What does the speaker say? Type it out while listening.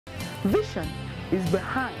Vision is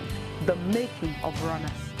behind the making of runners.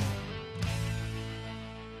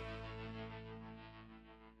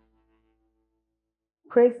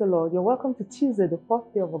 Praise the Lord. You're welcome to Tuesday, the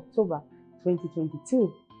 4th day of October,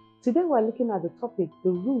 2022. Today we're looking at the topic, the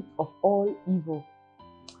root of all evil.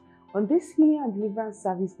 On this healing and deliverance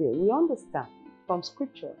service day, we understand from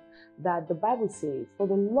scripture that the Bible says, for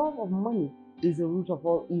the love of money is the root of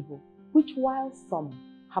all evil, which while some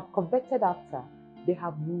have coveted after, they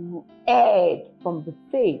have erred from the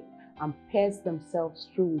faith and pierced themselves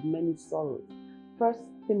through with many sorrows. 1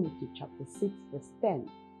 Timothy chapter 6 verse 10.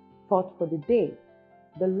 Thought for the day.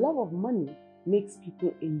 The love of money makes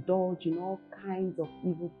people indulge in all kinds of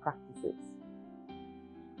evil practices.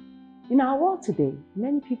 In our world today,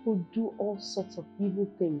 many people do all sorts of evil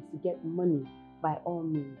things to get money by all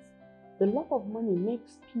means. The love of money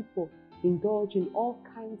makes people indulge in all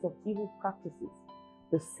kinds of evil practices.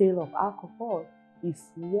 The sale of alcohol is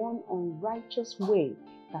one unrighteous way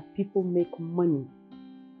that people make money.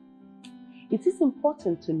 It is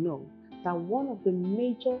important to know that one of the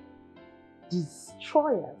major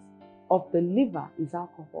destroyers of the liver is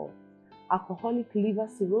alcohol. Alcoholic liver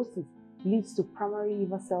cirrhosis leads to primary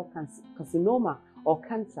liver cell carcinoma or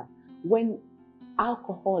cancer. When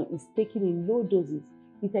alcohol is taken in low doses,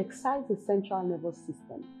 it excites the central nervous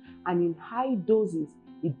system, and in high doses,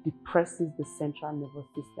 it depresses the central nervous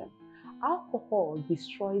system. Alcohol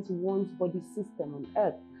destroys one's body system on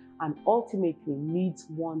earth and ultimately leads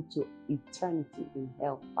one to eternity in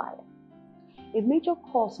hellfire. A major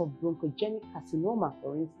cause of bronchogenic carcinoma,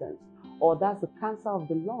 for instance, or that's the cancer of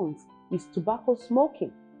the lungs, is tobacco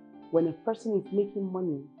smoking. When a person is making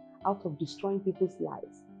money out of destroying people's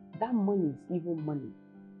lives, that money is evil money.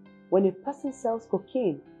 When a person sells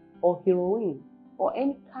cocaine or heroin or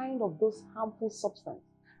any kind of those harmful substances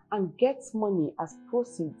and gets money as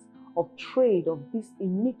proceeds of trade of these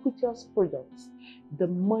iniquitous products, the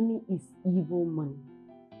money is evil money.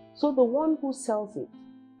 So the one who sells it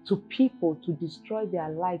to people to destroy their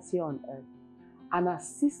lives here on earth and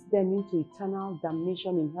assist them into eternal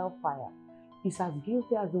damnation in hellfire is as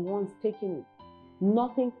guilty as the ones taking it.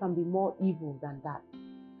 Nothing can be more evil than that.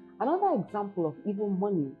 Another example of evil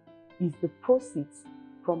money is the proceeds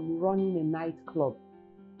from running a nightclub.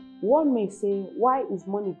 One may say, why is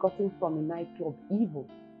money gotten from a nightclub evil?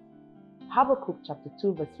 Habakkuk chapter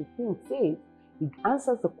 2 verse 15 says, it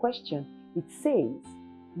answers the question. It says,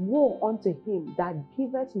 woe unto him that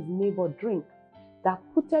giveth his neighbor drink, that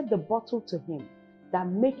putteth the bottle to him, that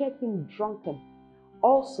maketh him drunken,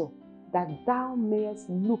 also that thou mayest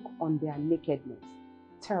look on their nakedness.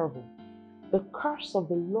 Terrible. The curse of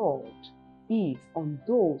the Lord is on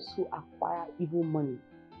those who acquire evil money.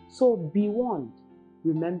 So be warned.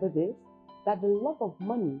 Remember this, that the love of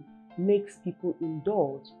money makes people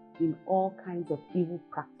indulge in all kinds of evil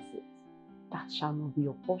practices. That shall not be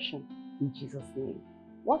your portion in Jesus' name.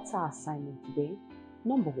 What's our assignment today?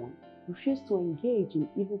 Number 1, refuse to engage in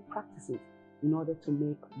evil practices in order to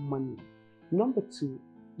make money. Number 2,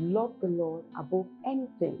 love the Lord above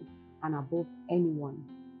anything and above anyone.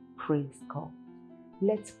 Praise God.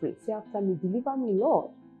 Let's pray. Say after me, deliver me,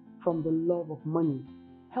 Lord, from the love of money.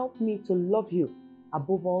 Help me to love you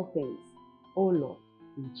above all things. Oh Lord,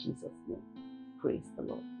 in Jesus' name. Praise the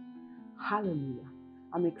Lord. Hallelujah.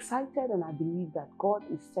 I'm excited and I believe that God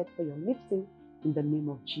is set for your lifting in the name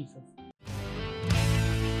of Jesus.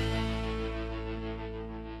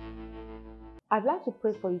 I'd like to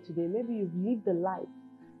pray for you today. Maybe you've lived a life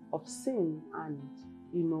of sin and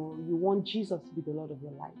you want Jesus to be the Lord of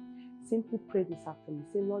your life. Simply pray this after me.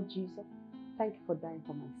 Say, Lord Jesus, thank you for dying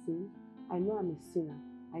for my sins. I know I'm a sinner.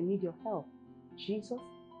 I need your help. Jesus,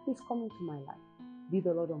 please come into my life. Be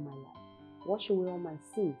the Lord of my life. Wash away all my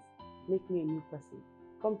sins. Make me a new person.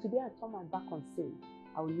 From today, I turn my back on sin.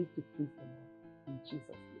 I will live to please the Lord. In Jesus'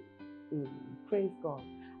 name. Amen. Praise God.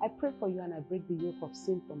 I pray for you and I break the yoke of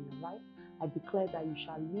sin from your life. I declare that you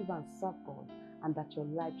shall live and serve God and that your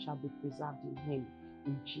life shall be preserved in Him.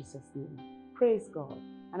 In Jesus' name. Praise God.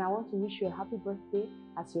 And I want to wish you a happy birthday.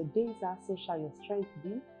 As your days are, so shall your strength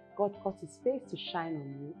be. God cause His face to shine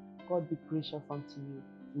on you. God be gracious unto you.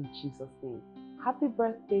 In Jesus' name. Happy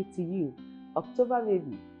birthday to you. October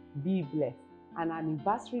baby. Be blessed. And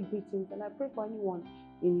anniversary greetings. And I pray for anyone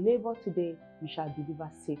in labor today, you shall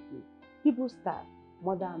deliver safely. Hebrew style,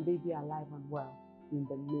 mother and baby alive and well, in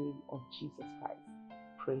the name of Jesus Christ.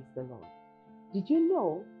 Praise the Lord. Did you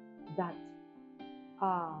know that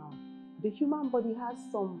the human body has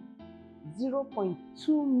some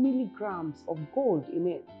 0.2 milligrams of gold in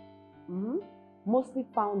it? Mostly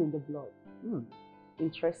found in the blood.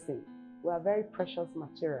 Interesting. We are very precious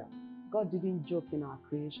material. God didn't joke in our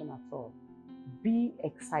creation at all. Be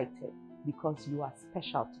excited because you are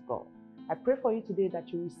special to God. I pray for you today that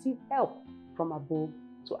you receive help from above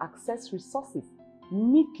to access resources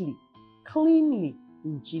neatly, cleanly,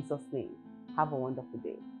 in Jesus' name. Have a wonderful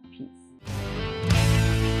day.